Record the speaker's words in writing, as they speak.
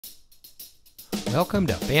Welcome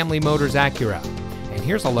to Family Motors Acura, and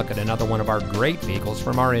here's a look at another one of our great vehicles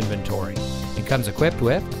from our inventory. It comes equipped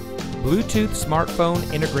with Bluetooth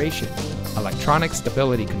smartphone integration, electronic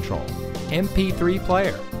stability control, MP3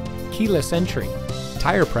 player, keyless entry,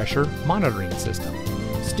 tire pressure monitoring system,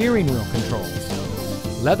 steering wheel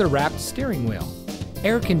controls, leather-wrapped steering wheel,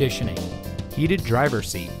 air conditioning, heated driver's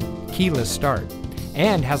seat, keyless start,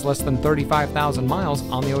 and has less than 35,000 miles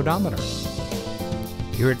on the odometer.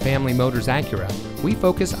 Here at Family Motors Acura, we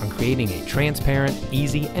focus on creating a transparent,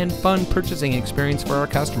 easy, and fun purchasing experience for our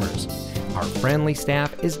customers. Our friendly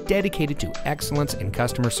staff is dedicated to excellence in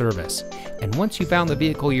customer service. And once you found the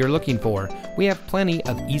vehicle you're looking for, we have plenty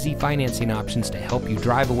of easy financing options to help you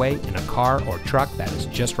drive away in a car or truck that is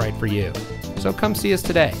just right for you. So come see us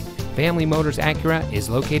today. Family Motors Acura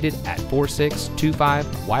is located at 4625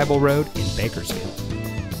 Wible Road in Bakersfield.